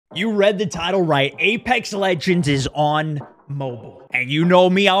You read the title right. Apex Legends is on mobile. And you know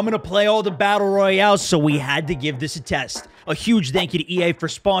me, I'm going to play all the battle royales, so we had to give this a test. A huge thank you to EA for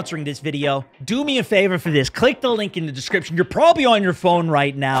sponsoring this video. Do me a favor for this. Click the link in the description. You're probably on your phone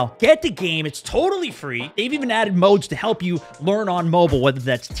right now. Get the game. It's totally free. They've even added modes to help you learn on mobile, whether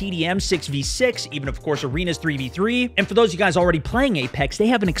that's TDM 6v6, even of course Arenas 3v3. And for those of you guys already playing Apex, they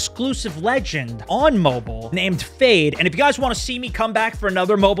have an exclusive legend on mobile named Fade. And if you guys want to see me come back for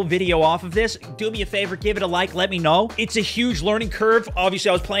another mobile video off of this, do me a favor, give it a like, let me know. It's a huge learning curve. Obviously,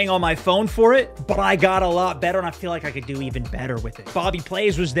 I was playing on my phone for it, but I got a lot better, and I feel like I could do even better with it. Bobby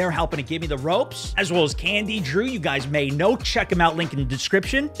Plays was there helping to give me the ropes, as well as Candy Drew. You guys may know. Check him out, link in the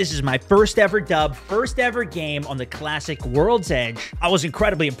description. This is my first ever dub, first ever game on the classic World's Edge. I was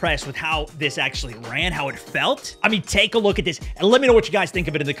incredibly impressed with how this actually ran, how it felt. I mean, take a look at this, and let me know what you guys think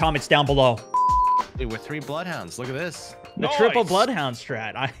of it in the comments down below. Dude, we're 3 bloodhounds. Look at this. The triple bloodhound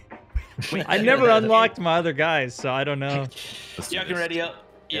strat. I never unlocked my other guys, so I don't know. Y'all can ready up.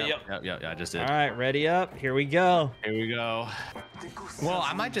 Yeah, I just did. All right, ready up. Here we go. Here we go. Well,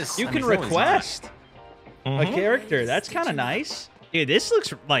 I might just... You can request a character. That's kind of nice. Dude, this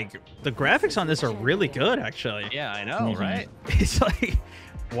looks like... The graphics on this are really good, actually. Yeah, I know, right? It's like...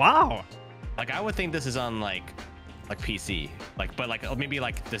 Wow. Like, I would think this is on, like PC. But maybe,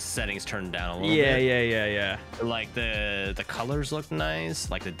 like, the settings turned down a little bit. Yeah. Like, the colors look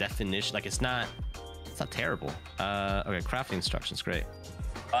nice. Like, the definition... Like, it's not terrible. Okay, crafting instructions, great.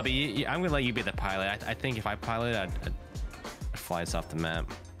 Bobby, I'm gonna let you be the pilot. I think if I pilot, I'd fly us off the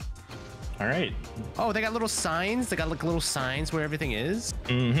map. All right. Oh, they got little signs. They got like little signs where everything is.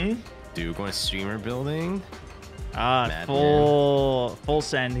 Dude, going to streamer building. Full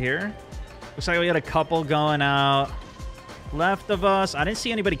send here. Looks like we got a couple going out left of us. I didn't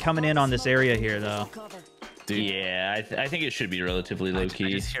see anybody coming in on this area here though. Dude. Yeah, I think it should be relatively low key.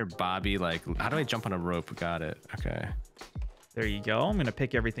 I just hear Bobby like, how do I jump on a rope? Got it. Okay. There you go. I'm gonna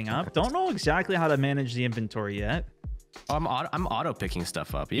pick everything up. Don't know exactly how to manage the inventory yet. Oh, I'm auto picking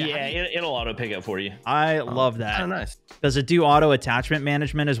stuff up. Yeah, it'll auto pick up for you. I love that. Oh, nice. Does it do auto attachment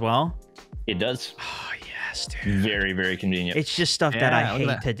management as well? It does. Oh yes, dude. Very, very convenient. It's just stuff that I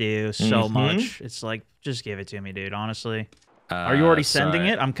hate to do so much. It's like, just give it to me, dude. Honestly. Are you already sending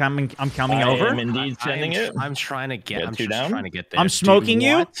it? I'm coming over. I'm indeed sending it. I'm trying to get. I'm trying to get there. I'm smoking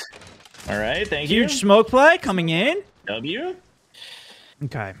you. All right, thank you. Huge smoke play coming in. W.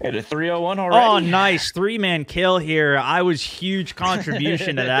 Okay. At a 301 already. Oh, nice 3-man kill here. I was huge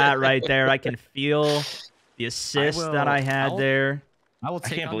contribution to that right there. I can feel the assist that I had there. I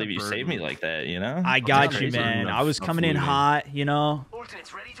can't believe you saved me like that. You know. I got you, man. I was coming in hot. You know.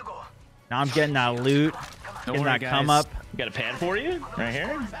 Now I'm getting that loot. Getting that come up. Got a pad for you right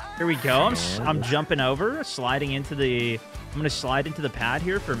here. Here we go. I'm jumping over, sliding into the. I'm gonna slide into the pad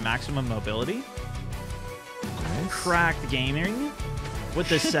here for maximum mobility. Cracked gaming with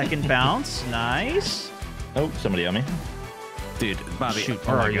the second bounce. Nice. Oh, somebody on me. Dude, Bobby. Shoot,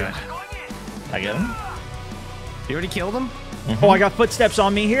 where are you? I got him. You already killed him? Oh, I got footsteps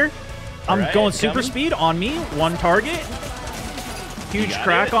on me here. I'm going super coming. Speed on me. One target. Huge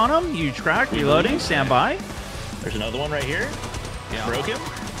crack on him. Huge crack. Reloading. Stand by. There's another one right here. Yeah. Broke him.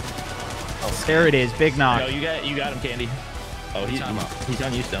 Oh, there it is. Big knock. No, you got him, Candy. Oh, he's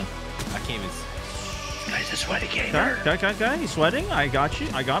on you, Stone. I can't even. Guy's a sweaty gamer. Okay. He's sweating. I got you.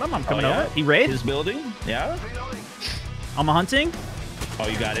 I got him. I'm coming over. He raided. His building. Yeah. I'm hunting. Oh,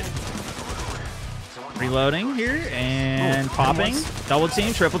 you got it. Reloading here and popping. Double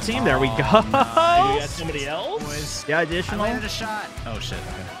team, triple team. There we go. You got somebody else? Yeah, additional. I landed a shot. Oh shit.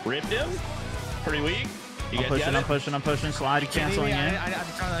 Okay. Ripped him. Pretty weak. I'm pushing. Slide, canceling in. I'm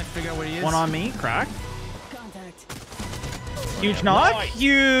trying to figure out where he is. One on me. Crack. Huge knock. Nice.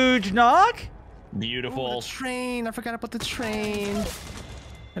 Huge knock. Beautiful. Oh, the train. I forgot about the train.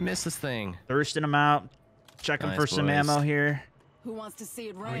 I missed this thing. Thirsting him out. Checking for some ammo here. Who wants to see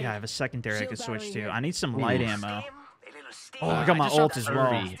it rain? Oh yeah, I have a secondary I can switch to. I need some light ammo. Oh, I got my ult as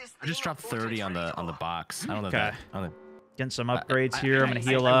well. I just dropped 30 on the box. I don't know that. Getting some upgrades here. I'm gonna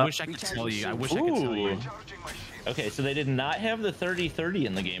heal up. I wish I could tell you. I wish I could tell you. Okay, so they did not have the 30-30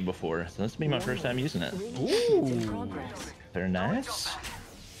 in the game before, so this will be my first time using it. Ooh, very nice.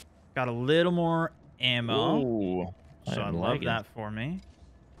 Got a little more ammo. Ooh, so I love that for me.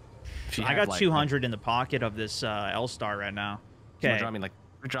 I got 200 in the pocket of this L-Star right now. Okay. You want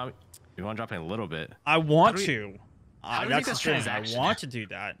to drop me a little bit? I want to. That's the thing. I want to do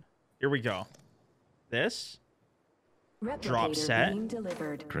that. Here we go. This. Drop set.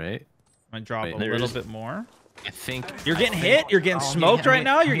 Great. I'm going to drop a little bit more. I think You're getting hit. You're getting smoked right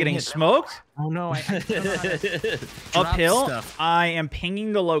now. You're getting smoked. Oh no! Uphill. Stuff. I am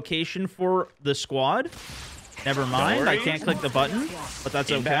pinging the location for the squad. Never mind. I can't click the button, but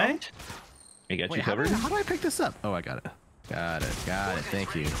that's okay. I got Wait, you covered. How do I pick this up? Oh, I got it. Got it. Got it.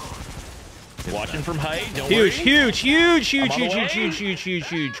 Thank you. Watching from height. Don't worry. Huge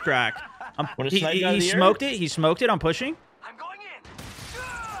crack. He smoked it. He smoked it. I'm pushing. I'm going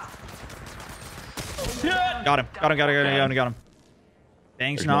in. Got him. Got him.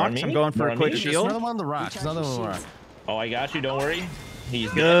 Thanks, There's more on Nox. me. I'm going for More a on quick me. There's shield. another one on the rock. There's another one on the rock. Oh, I got you. Don't worry.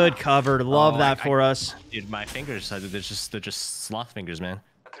 He's Good covered. Love that for us. Dude, my fingers, they're just sloth fingers, man.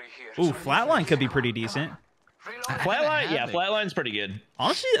 Ooh, flatline could be pretty decent. Flatline. Yeah, flatline's pretty good.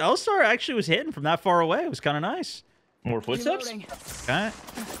 Honestly, L-Star actually was hitting from that far away. It was kind of nice. More footsteps. Reloading. Okay.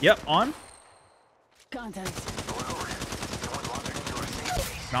 Yep, on. Contact.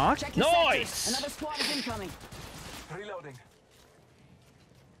 Knock. Check your sector. Nice. Another squad is incoming. Reloading.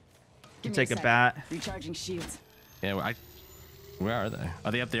 Give me Take a sec. bat. Recharging shields. Yeah, where are they?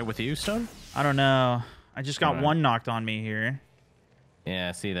 Are they up there with you, Stone? I don't know. I just got Alright. one knocked on me here. Yeah,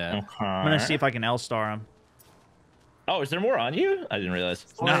 I see that. I'm going to see if I can L-Star him. Oh, is there more on you? I didn't realize.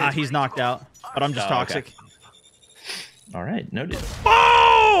 Nah, he's knocked out. But I'm just Oh, okay. toxic. All right, noted.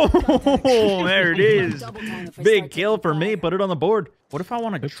 Oh! There it is. Double time if I Big start kill taking for me. fire. Put it on the board. What if I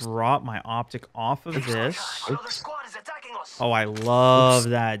want to drop my optic off of this? Another squad is attacking us. Oh, I love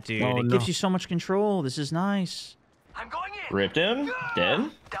that, dude. Oh, It no. gives you so much control. This is nice. I'm going in. Ripped him. Dead.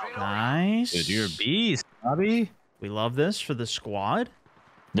 Nice. Dude, you're a beast, Bobby. We love this for the squad.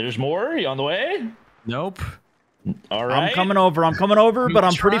 There's more. You on the way? Nope. All right. I'm coming over, but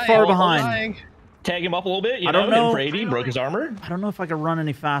I'm pretty far behind. Tag him up a little bit. You I don't know. Him Brady broke his armor. I don't know if I can run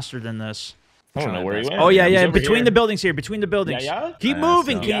any faster than this. I don't know where he went. Oh, yeah, He's yeah. over Between here. the buildings here. Between the buildings. Yeah, yeah? Keep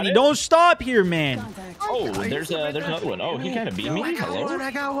moving, so- Candy. Got it? Don't stop here, man. Contact. Oh, there's another one. Oh, he kind of beat me. Hello.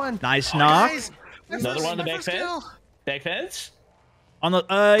 I got one. Nice knock. Another one on the back fence. Back fence. On the,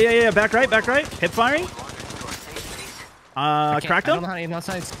 yeah. Back right. Hip firing. Cracked I don't him. know how to aim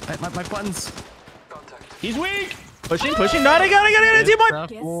outside. My buttons. He's weak. Pushing. Got it, team wipe.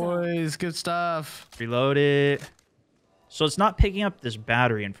 Stuff, boys. Good stuff. Reload it. So it's not picking up this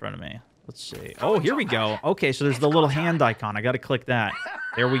battery in front of me. Let's see. Oh, here we go. Okay, so there's the little hand icon. I got to click that.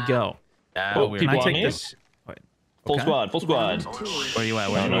 There we go. Oh, weird. Can I people on take me? this? Wait. Full Okay. squad. Full squad. Where are you at?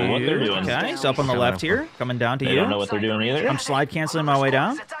 I don't know what they're doing. Okay, it's up on the left here. Coming down to They don't know you. what they're doing either. I'm slide canceling my way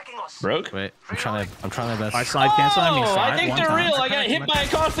down. Attacking us. Broke. Wait, I'm trying my best. I slide cancel. I mean Oh, slide I think one they're time. real. I got hit by a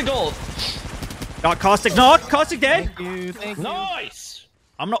Costicle. Got Caustic knock. Caustic dead. Thank you. Nice.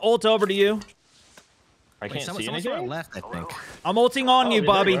 I'm gonna ult over to you. I Wait, can't see someone's on our anything. left, I think. I'm ulting on Oh, you, is that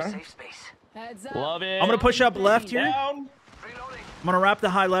Bobby. right? Safe space. Heads up. Love it. I'm gonna push up left here. down. Reloading. I'm gonna wrap the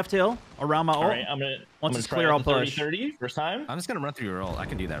high left hill around my ult. All right, I'm gonna. Once I'm it's gonna clear, try I'll out the push. 30-30 first time. I'm just gonna run through your ult. I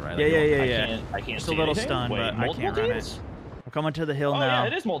can do that, right? Yeah. I can't Just see a little anything. stun, Wait, but I multiple can't run it. teams? I'm coming to the hill Oh now. yeah,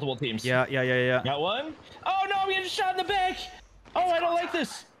 it is multiple teams. Yeah. Got one. Oh no, I'm getting shot in the back. Oh, I don't like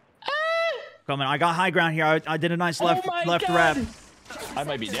this. Ah! Coming. I got high ground here. I did a nice Oh left my left God. wrap. I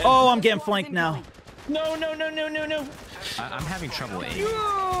might be dead. Oh, I'm getting flanked now. No. I'm having trouble aiming.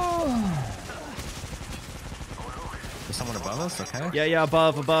 Is someone above us? Okay. Yeah.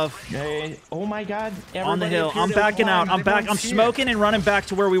 Above. Hey, oh my God. On the Everybody hill. appeared I'm at backing out. once. I'm back. I'm smoking and running back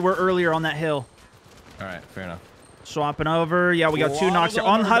to where we were earlier on that hill. All right, fair enough. Swapping over. Yeah, we got two Lot knocks of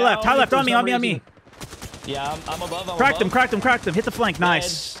on them high are left. down High left. for On me. some On me. reason. Yeah, I'm above. I'm Cracked above. him. Hit the flank.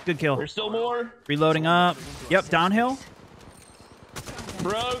 Nice. Good kill. There's still more. Reloading up. Yep. Downhill.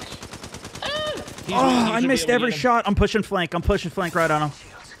 Broke. Oh, I missed every shot. I'm pushing flank right on him.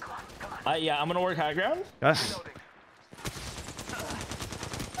 Yeah, I'm gonna work high ground.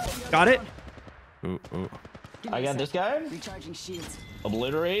 Got it. Ooh. I got this guy Recharging shields.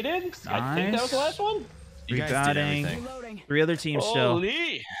 obliterated. I think that was the last one. You guys did Rebatting. everything. Reloading. 3 other teams still.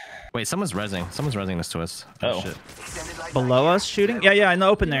 Holy. Wait, someone's rezzing. Someone's rezzing this to us. Oh. Shit. Below us shooting? Yeah, in the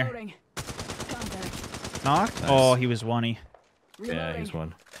open there. Reloading. Contact. Knock. Oh, he was one-y. Yeah, Reloading. he's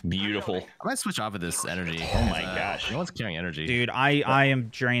one. Beautiful. I might switch off of this energy. Oh my gosh. No one's carrying energy. Dude, I am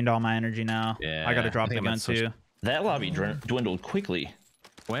drained all my energy now. Yeah, I gotta drop I think the I might gun switch. too. That lobby dwindled quickly.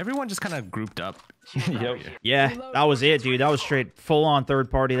 Well, everyone just kind of grouped up. Yep. Yeah, that was it, dude. That was straight full-on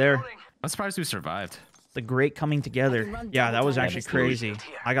third party there. I'm surprised we survived. The great coming together. Yeah, that was actually crazy.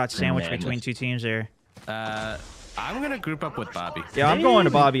 I got sandwiched Madness. between two teams there. I'm gonna group up with Bobby. Yeah, I'm going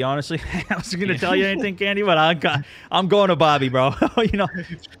to Bobby, honestly. I wasn't gonna tell you anything, Candy, but I'm going to Bobby, bro. You know.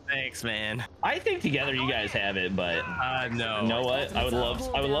 Thanks, man. I think together you guys have it, but No. you know what? I would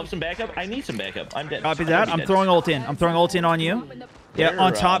love some backup. I need some backup. I'm dead. Copy I that. might be I'm dead. throwing ult in. I'm throwing ult in on you. Yeah, They're,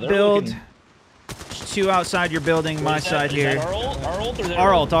 on top they're build. looking- two outside your building, my side Is here. that our ult? Our ult or their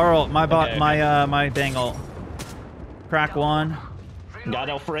Our ult, our ult. My bot, Okay, my bang ult. Crack one. Got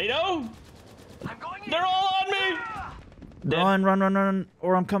Alfredo? I'm going in. They're all on me! Run.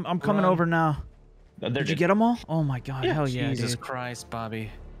 Or I'm coming over now. Did you get them all? Oh my god, hell yeah, Jesus dude. Christ,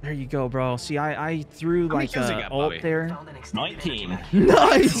 Bobby. There you go, bro. See, I threw many like kills you a got, ult Bobby? there. Found an extended 19.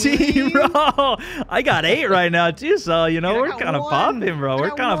 19, bro. I got 8 right now too, so you know Dude, I we're got kind of 1. popping, bro. I We're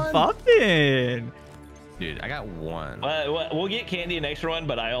got kind of 1. popping. Dude, I got 1. We'll get Candy an extra one,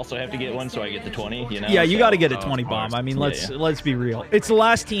 but I also have to get one so I get the 20, you know? Yeah, you So- got to get a of 20 bomb. course. I mean, Yeah, let's be real. It's the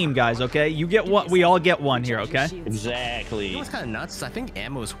last team, guys. Okay, you get what we all get one here. Okay. You Exactly. know what's kind of nuts? I think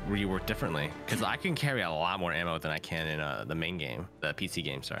ammos rework differently because I can carry a lot more ammo than I can in the main game, the PC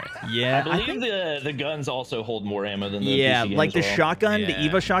game. Sorry. Yeah, I believe the guns also hold more ammo than the yeah, PC like the games well. shotgun, the Yeah.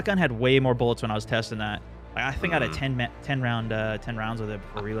 Eva shotgun had way more bullets when I was testing that. I think I had a 10 rounds with it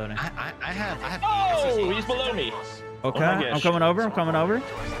before reloading. I have. Oh, he's below me. Okay, oh my I'm gosh. coming over.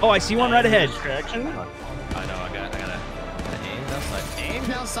 Oh, I see one right ahead. Distraction. I know. I gotta aim down sights. Aim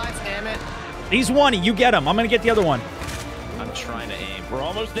down sights. Damn it. He's one. You get him. I'm gonna get the other one. I'm trying to aim. We're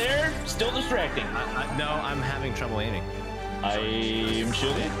almost there. Still distracting. No, I'm having trouble aiming. I'm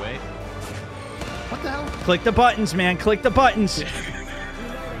shooting. Wait. What the hell? Click the buttons, man. Click the buttons.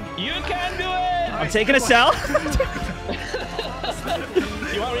 You can do it. I'm taking a cell.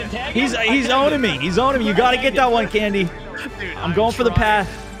 You want me to tag he's him? owning me. He's owning me. You gotta get that one, Candy. Dude, I'm going for the path.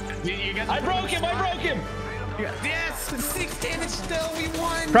 You got I broke him. Yes, 6 damage still. We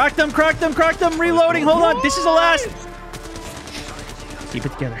won. Crack them. Reloading. Hold on. This is the last. Keep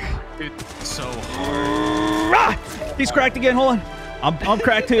it together. Dude, so hard. Ah! He's cracked again. Hold on. I'm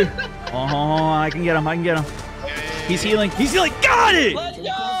cracked too. Oh, I can get him. He's healing. Got it. Let's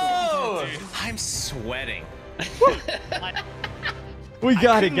go. I'm sweating. We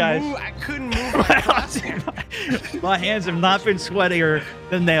got it, guys. I couldn't move my crosshair. My hands have not been sweatier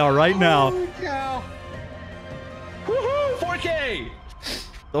than they are right now. Woohoo! 4K.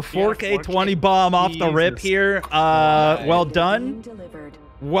 The 4K 20 bomb off the rip Jesus here. Well done. Delivered.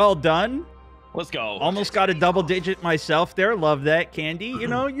 Well done. Let's go. Almost got a double digit myself there. Love that, Candy. You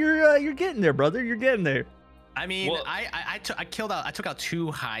know, you're getting there, brother. You're getting there. I mean, Well- I took out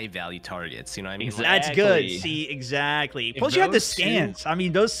 2 high value targets. You know what I mean? Exactly. That's good. See, exactly. Plus, you had the those two- scans. I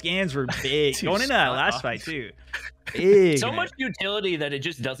mean, those scans were big. Dude, Going into that shut last up. fight, too. Big. So man. much utility that it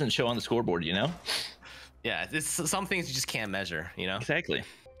just doesn't show on the scoreboard, you know? Yeah, it's some things you just can't measure. You know. Exactly.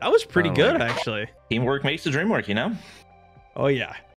 That was pretty Oh, good, my- actually. Teamwork makes the dream work, you know? Oh, yeah.